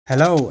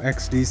Hello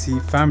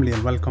XDC family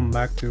and welcome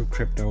back to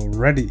Crypto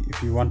Ready.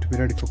 If you want to be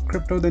ready for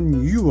crypto,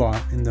 then you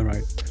are in the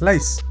right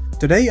place.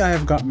 Today I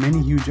have got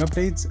many huge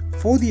updates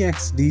for the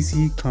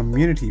XDC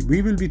community.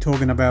 We will be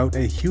talking about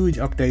a huge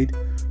update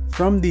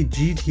from the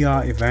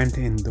GTR event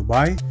in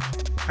Dubai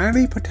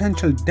and a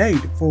potential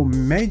date for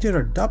major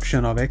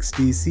adoption of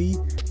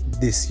XDC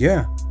this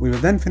year. We will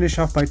then finish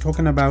off by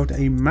talking about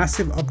a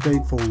massive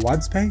update for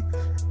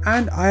Wadzpay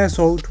and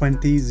ISO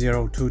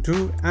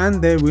 20022,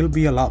 and there will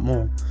be a lot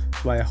more.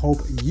 So I hope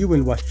you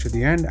will watch to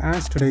the end,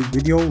 as today's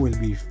video will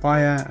be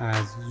fire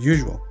as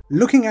usual.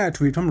 Looking at a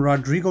tweet from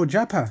Rodrigo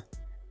Japa,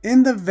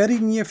 in the very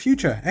near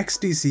future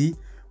XDC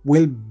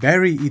will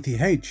bury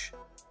ETH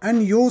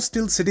and you're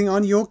still sitting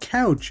on your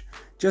couch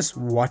just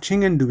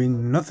watching and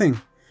doing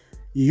nothing.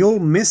 You'll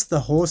miss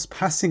the horse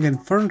passing in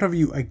front of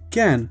you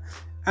again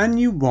and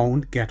you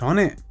won't get on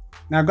it.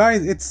 Now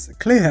guys, it's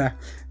clear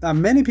that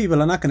many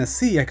people are not going to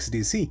see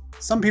XDC.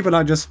 Some people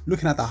are just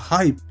looking at the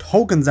hype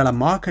tokens that are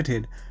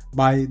marketed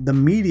by the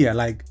media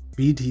like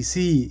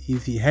BTC,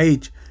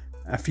 ETH,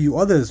 a few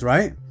others,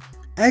 right?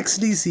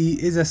 XDC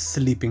is a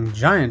sleeping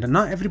giant and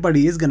not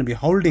everybody is going to be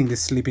holding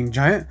this sleeping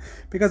giant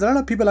because a lot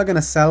of people are going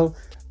to sell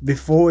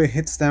before it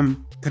hits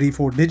them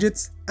 3-4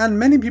 digits, and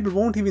many people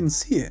won't even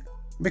see it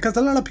because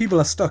a lot of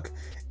people are stuck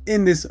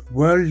in this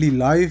worldly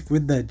life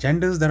with the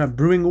agendas that are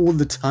brewing all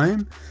the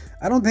time.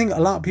 I don't think a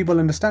lot of people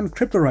understand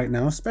crypto right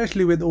now,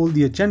 especially with all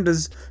the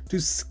agendas to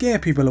scare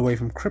people away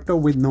from crypto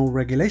with no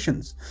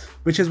regulations,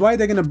 which is why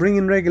they're going to bring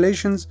in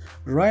regulations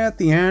right at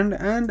the end.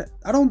 And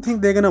I don't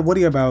think they're going to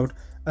worry about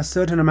a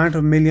certain amount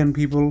of million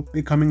people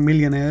becoming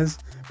millionaires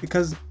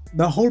because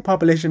the whole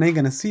population ain't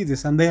going to see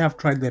this, and they have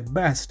tried their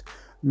best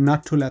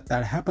not to let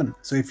that happen.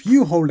 So if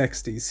you hold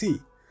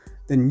XDC,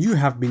 then you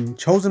have been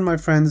chosen, my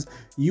friends.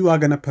 You are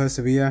going to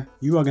persevere,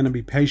 you are going to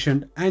be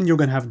patient, and you're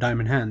going to have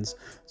diamond hands.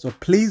 So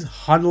please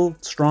huddle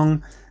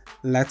strong.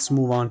 Let's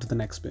move on to the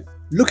next bit.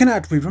 Looking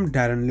at a tweet from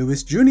Darren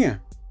Lewis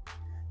Jr.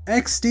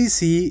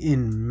 XDC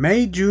in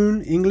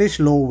May-June English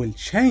law will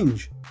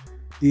change.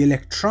 The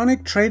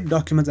Electronic Trade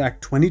Documents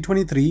Act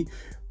 2023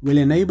 will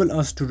enable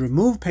us to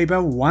remove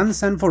paper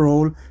once and for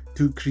all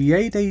to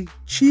create a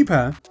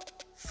cheaper,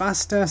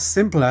 faster,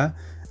 simpler,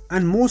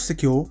 and more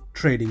secure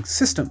trading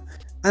system.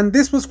 And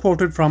this was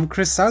quoted from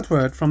Chris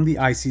Southward from the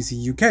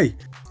ICC UK.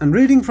 And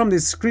reading from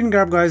this screen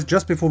grab, guys,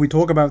 just before we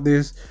talk about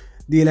this,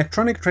 the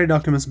Electronic Trade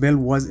Documents Bill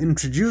was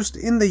introduced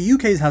in the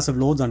UK's House of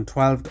Lords on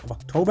 12th of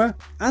October,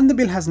 and the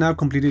bill has now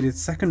completed its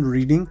second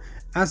reading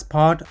as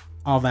part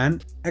of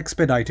an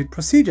expedited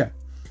procedure.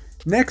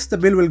 Next, the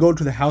bill will go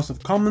to the House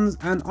of Commons,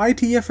 and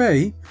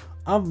ITFA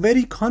are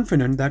very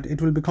confident that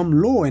it will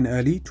become law in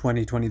early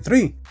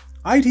 2023.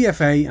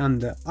 ITFA and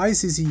the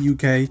ICC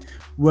UK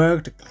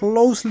worked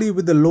closely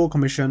with the Law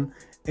Commission,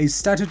 a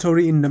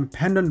statutory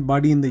independent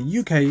body in the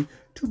UK,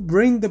 to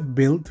bring the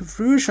bill to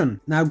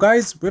fruition. Now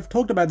guys, we've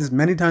talked about this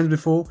many times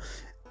before.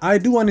 I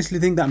do honestly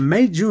think that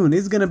May-June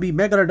is going to be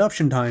mega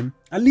adoption time,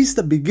 at least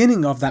the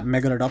beginning of that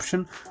mega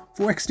adoption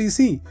for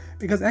XDC,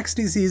 because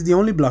XDC is the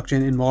only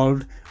blockchain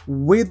involved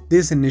with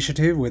this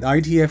initiative, with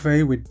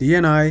ITFA, with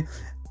DNI.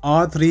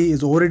 R3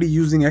 is already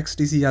using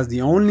XDC as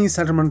the only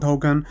settlement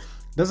token.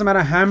 Doesn't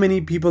matter how many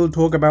people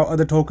talk about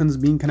other tokens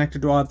being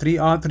connected to R3,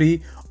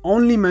 R3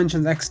 only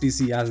mentions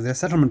XDC as their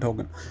settlement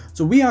token.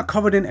 So we are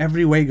covered in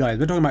every way, guys.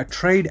 We're talking about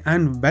trade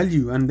and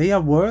value, and they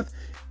are worth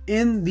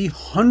in the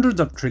hundreds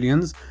of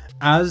trillions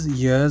as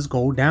years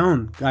go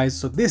down, guys.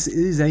 So this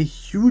is a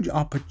huge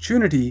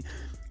opportunity.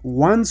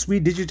 Once we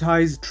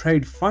digitize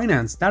trade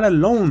finance, that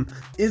alone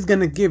is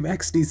going to give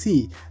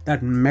XDC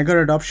that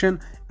mega adoption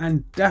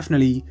and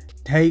definitely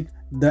take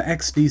the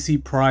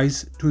XDC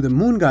price to the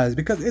moon, guys,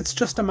 because it's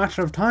just a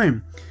matter of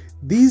time.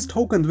 These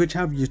tokens which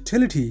have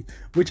utility,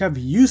 which have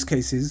use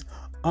cases,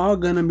 are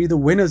gonna be the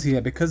winners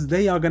here because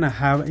they are gonna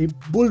have a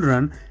bull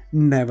run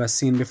never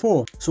seen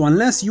before. So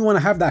unless you want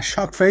to have that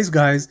shock face,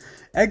 guys,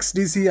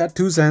 XDC at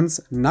 2 cents,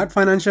 not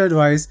financial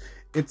advice,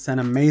 it's an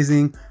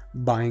amazing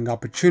buying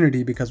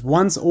opportunity, because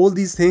once all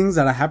these things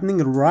that are happening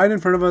right in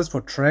front of us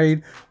for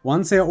trade,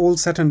 once they're all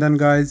said and done,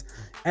 guys,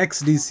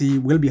 XDC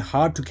will be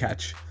hard to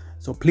catch.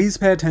 So please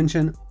pay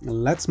attention.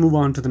 Let's move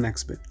on to the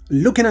next bit.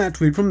 Looking at a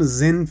tweet from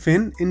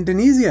Xinfin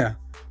Indonesia.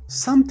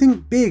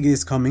 Something big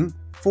is coming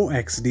for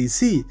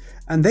XDC,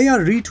 and they are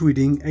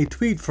retweeting a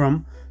tweet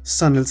from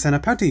Sunil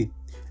Senapati.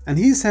 And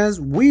he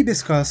says, we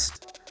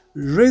discussed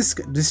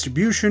risk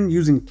distribution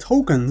using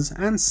tokens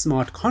and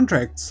smart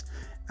contracts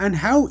and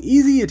how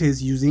easy it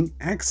is using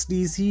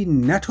XDC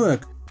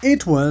network.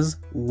 It was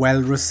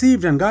well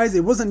received, and guys,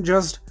 it wasn't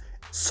just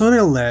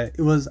Sunil there,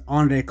 it was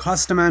Andre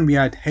Costaman, we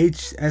had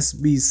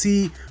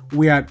HSBC,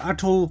 we had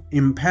Atul,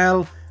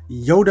 Impel,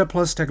 Yoda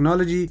Plus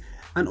Technology,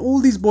 and all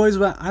these boys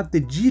were at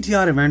the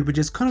GTR event, which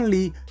is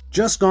currently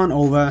just gone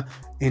over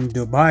in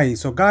Dubai.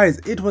 So guys,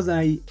 it was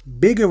a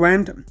big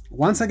event.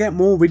 Once I get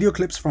more video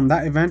clips from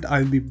that event,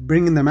 I'll be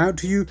bringing them out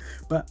to you.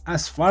 But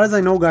as far as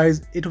I know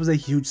guys, it was a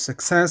huge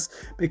success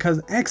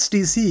because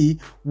XDC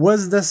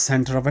was the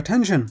center of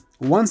attention.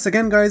 Once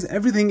again guys,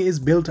 everything is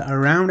built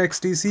around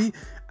XDC,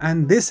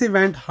 and this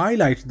event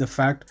highlighted the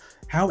fact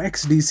how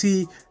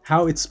XDC,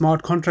 how its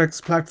smart contracts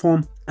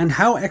platform, and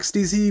how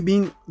XDC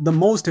being the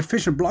most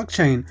efficient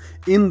blockchain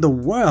in the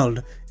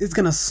world is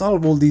gonna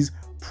solve all these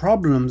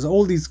problems,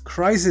 all these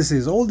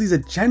crises, all these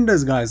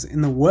agendas guys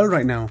in the world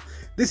right now.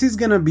 This is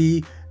gonna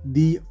be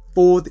the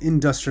fourth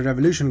industrial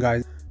revolution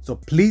guys. So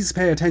please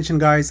pay attention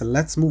guys.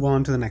 Let's move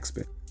on to the next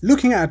bit.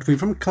 Looking at a tweet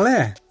from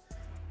Claire.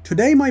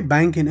 Today my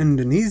bank in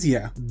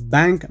Indonesia,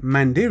 Bank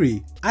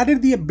Mandiri,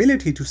 added the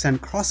ability to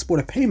send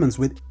cross-border payments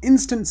with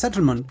instant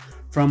settlement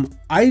from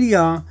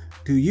IDR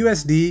to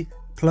USD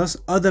plus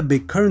other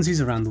big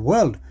currencies around the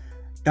world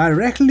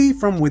directly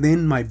from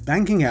within my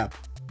banking app,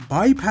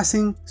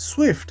 bypassing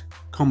SWIFT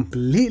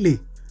completely.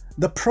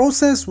 The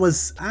process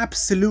was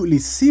absolutely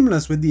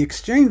seamless, with the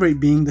exchange rate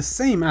being the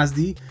same as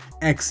the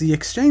XE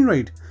exchange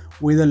rate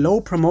with a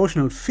low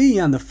promotional fee,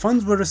 and the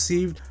funds were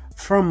received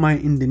from my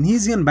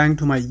Indonesian bank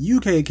to my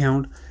UK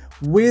account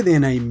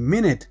within a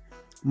minute.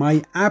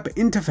 My app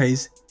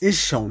interface is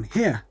shown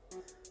here.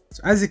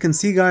 So as you can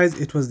see guys,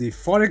 it was the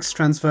Forex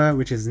transfer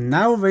which is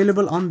now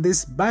available on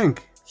this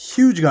bank.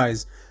 Huge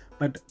guys.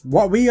 But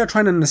what we are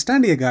trying to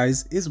understand here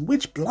guys is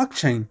which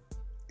blockchain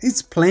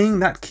is playing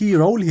that key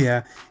role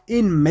here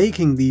in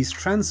making these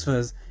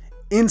transfers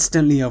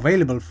instantly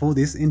available for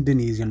this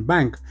Indonesian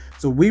bank.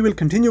 So we will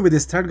continue with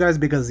this thread guys,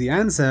 because the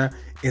answer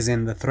is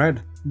in the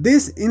thread.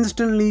 This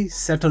instantly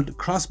settled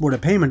cross-border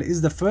payment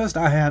is the first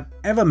I have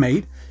ever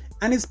made,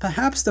 and is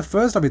perhaps the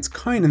first of its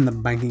kind in the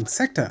banking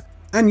sector.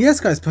 And yes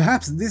guys,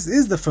 perhaps this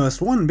is the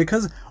first one,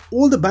 because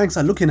all the banks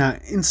are looking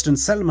at instant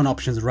settlement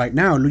options right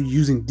now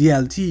using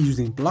DLT,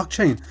 using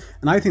blockchain.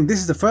 And I think this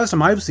is the first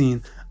time I've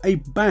seen a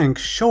bank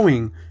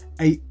showing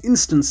a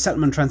instant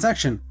settlement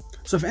transaction.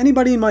 So if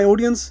anybody in my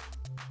audience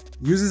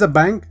uses a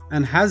bank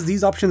and has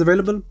these options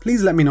available,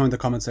 please let me know in the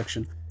comment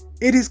section.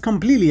 It is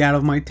completely out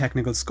of my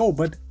technical scope,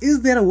 but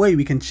is there a way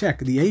we can check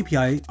the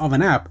API of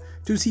an app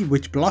to see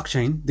which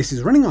blockchain this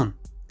is running on?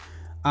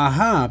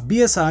 Aha,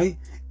 BSI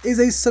is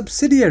a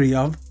subsidiary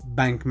of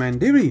Bank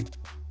Mandiri.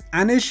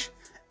 Anish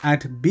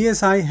at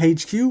BSI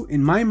HQ,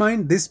 in my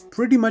mind, this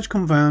pretty much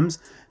confirms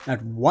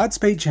that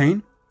Wadzpay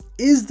chain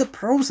is the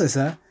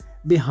processor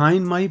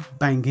behind my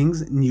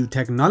banking's new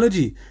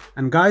technology.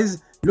 And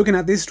guys, looking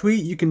at this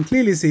tweet, you can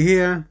clearly see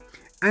here,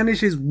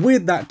 Anish is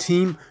with that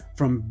team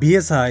from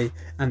BSI,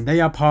 and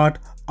they are part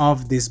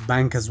of this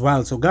bank as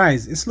well. So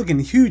guys, it's looking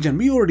huge, and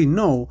we already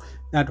know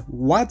that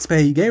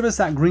Wadzpay gave us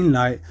that green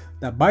light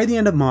that by the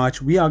end of March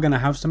we are going to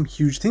have some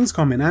huge things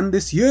coming, and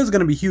this year is going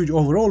to be huge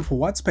overall for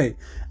Wadzpay.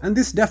 And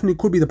this definitely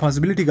could be the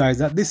possibility guys,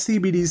 that this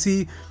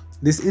CBDC,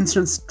 this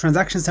instant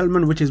transaction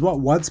settlement, which is what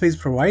Wadzpay is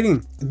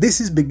providing,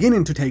 this is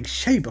beginning to take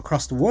shape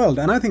across the world.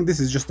 And I think this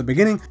is just the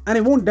beginning, and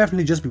it won't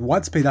definitely just be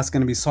Wadzpay that's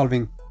going to be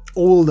solving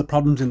all the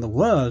problems in the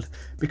world,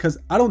 because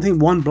I don't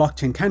think one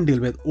blockchain can deal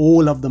with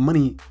all of the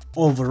money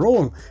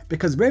overall,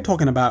 because we're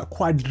talking about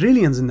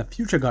quadrillions in the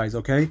future guys.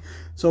 Okay,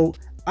 so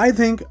I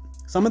think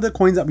some of the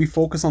coins that we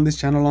focus on this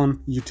channel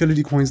on,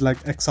 utility coins like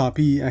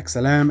XRP,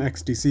 XLM,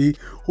 XDC,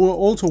 who are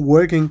also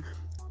working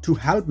to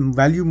help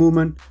value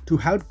movement, to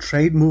help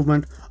trade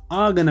movement,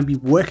 are going to be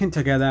working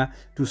together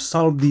to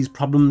solve these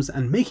problems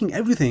and making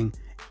everything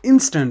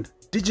instant,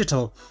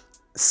 digital,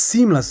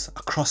 seamless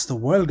across the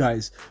world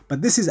guys.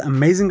 But this is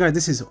amazing guys,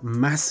 this is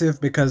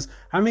massive, because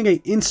having an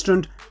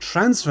instant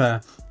transfer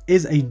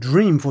is a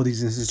dream for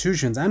these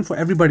institutions and for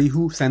everybody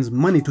who sends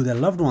money to their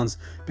loved ones,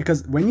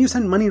 because when you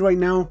send money right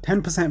now,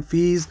 10%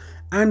 fees,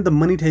 and the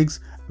money takes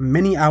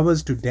many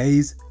hours to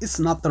days, it's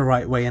not the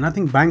right way. And I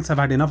think banks have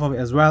had enough of it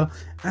as well,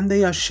 and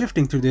they are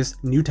shifting to this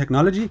new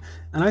technology.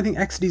 And I think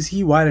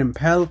XDC via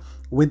Impel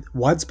with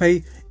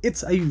Wadzpay,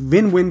 it's a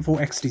win-win for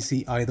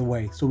XDC either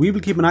way. So we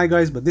will keep an eye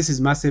guys, but this is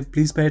massive,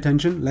 please pay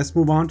attention. Let's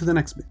move on to the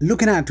next bit.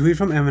 Looking at a tweet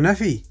from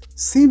MNFE,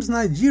 seems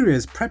Nigeria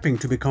is prepping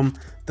to become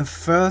the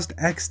first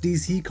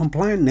XDC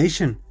compliant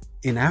nation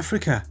in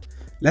Africa.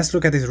 Let's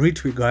look at this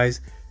retweet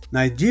guys.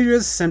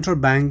 Nigeria's central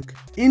bank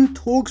in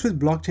talks with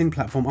blockchain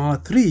platform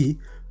R3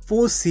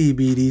 for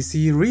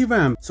CBDC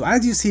revamp. So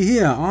as you see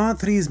here,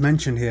 R3 is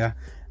mentioned here,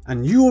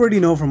 and you already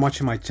know from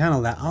watching my channel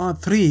that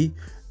R3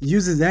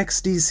 uses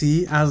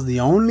XDC as the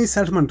only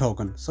settlement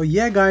token. So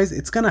yeah guys,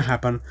 it's gonna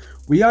happen.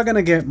 We are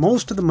gonna get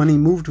most of the money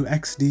moved to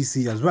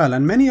XDC as well,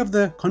 and many of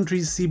the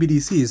country's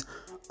CBDCs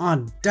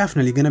are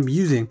definitely gonna be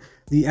using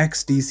the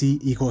XDC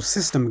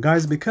ecosystem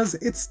guys, because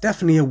it's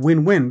definitely a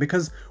win-win,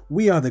 because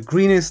we are the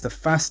greenest, the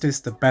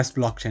fastest, the best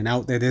blockchain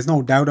out there. There's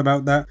no doubt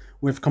about that.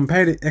 We've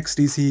compared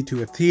XDC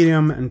to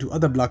Ethereum and to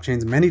other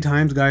blockchains many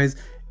times guys.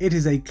 It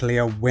is a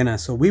clear winner.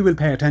 So we will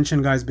pay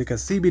attention guys,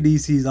 because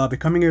CBDCs are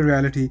becoming a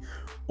reality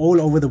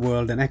all over the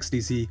world, and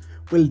XDC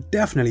will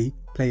definitely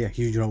play a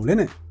huge role in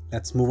it.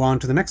 Let's move on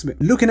to the next bit.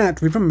 Looking at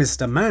from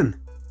Mr. Man.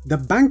 The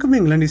Bank of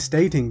England is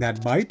stating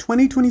that by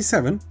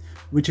 2027,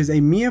 which is a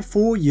mere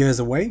 4 years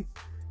away,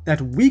 that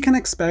we can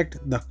expect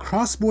the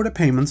cross-border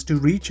payments to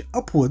reach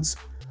upwards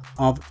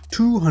of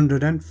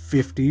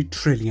 $250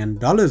 trillion.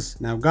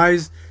 Now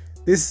guys,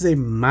 this is a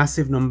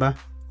massive number.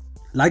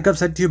 Like I've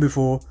said to you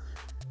before,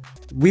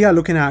 we are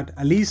looking at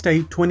least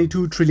a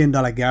 $22 trillion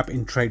gap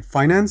in trade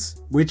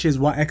finance, which is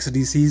what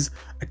XDC is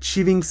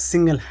achieving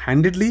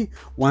single-handedly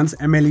once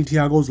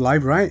MLETR goes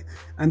live, right?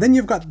 And then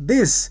you've got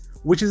this,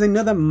 which is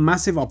another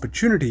massive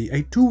opportunity,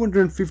 a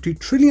 $250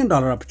 trillion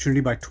opportunity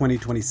by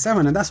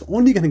 2027, and that's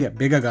only going to get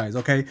bigger, guys.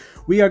 Okay,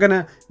 we are going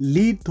to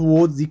lead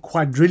towards the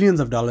quadrillions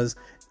of dollars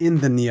in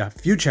the near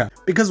future,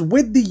 because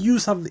with the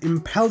use of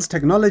Impel's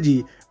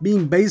technology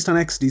being based on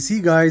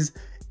XDC, guys,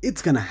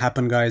 it's gonna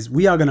happen, guys.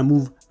 We are gonna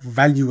move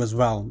value as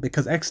well,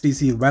 because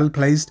XDC is well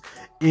placed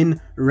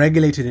in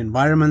regulated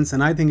environments,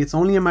 and I think it's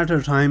only a matter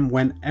of time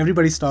when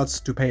everybody starts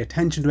to pay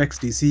attention to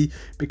XDC,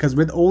 because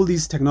with all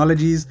these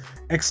technologies,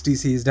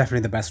 XDC is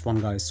definitely the best one,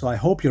 guys. So I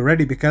hope you're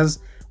ready, because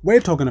we're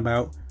talking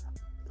about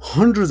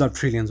hundreds of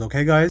trillions,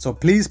 okay guys? So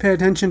please pay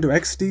attention to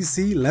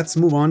XDC. Let's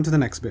move on to the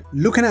next bit.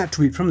 Looking at a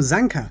tweet from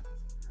Zanka,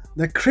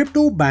 the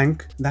crypto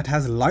bank that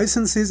has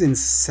licenses in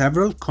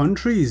several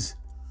countries.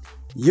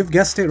 You've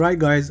guessed it right,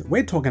 guys,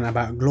 we're talking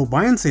about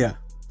Globiance here.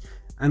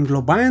 And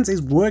Globiance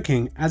is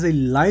working as a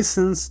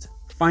licensed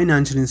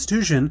financial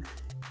institution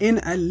in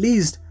at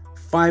least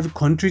 5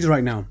 countries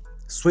right now: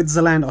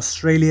 Switzerland,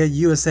 Australia,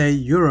 USA,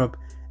 Europe,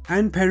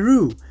 and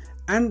Peru.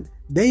 And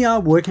they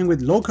are working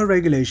with local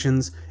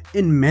regulations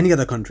in many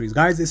other countries.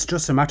 Guys, it's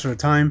just a matter of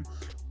time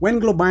when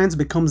Globiance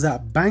becomes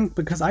that bank,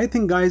 because I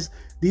think, guys,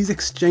 these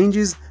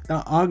exchanges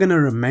that are going to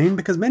remain,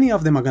 because many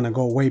of them are going to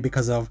go away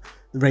because of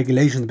the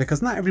regulations,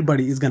 because not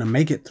everybody is going to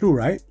make it through,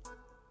 right?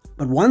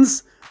 But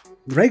once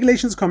the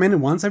regulations come in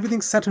and once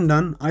everything's set and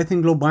done, I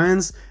think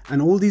Globiance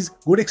and all these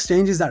good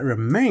exchanges that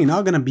remain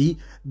are going to be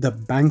the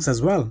banks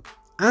as well.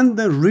 And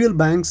the real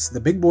banks,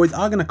 the big boys,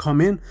 are going to come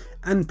in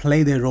and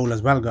play their role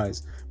as well,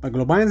 guys. But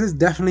Globiance is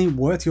definitely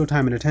worth your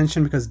time and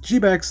attention, because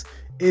GBEX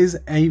is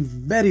a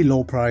very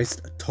low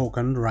priced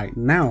token right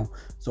now.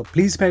 So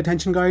please pay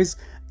attention, guys,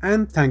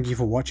 and thank you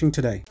for watching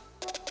today.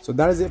 So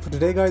that is it for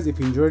today, guys. If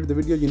you enjoyed the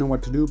video, you know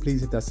what to do.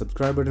 Please hit that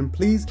subscribe button.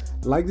 Please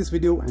like this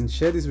video and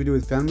share this video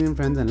with family and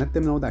friends, and let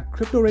them know that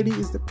Crypto Ready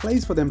is the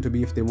place for them to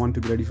be if they want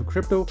to be ready for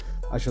crypto.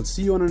 I shall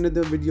see you on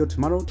another video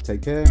tomorrow.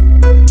 Take care.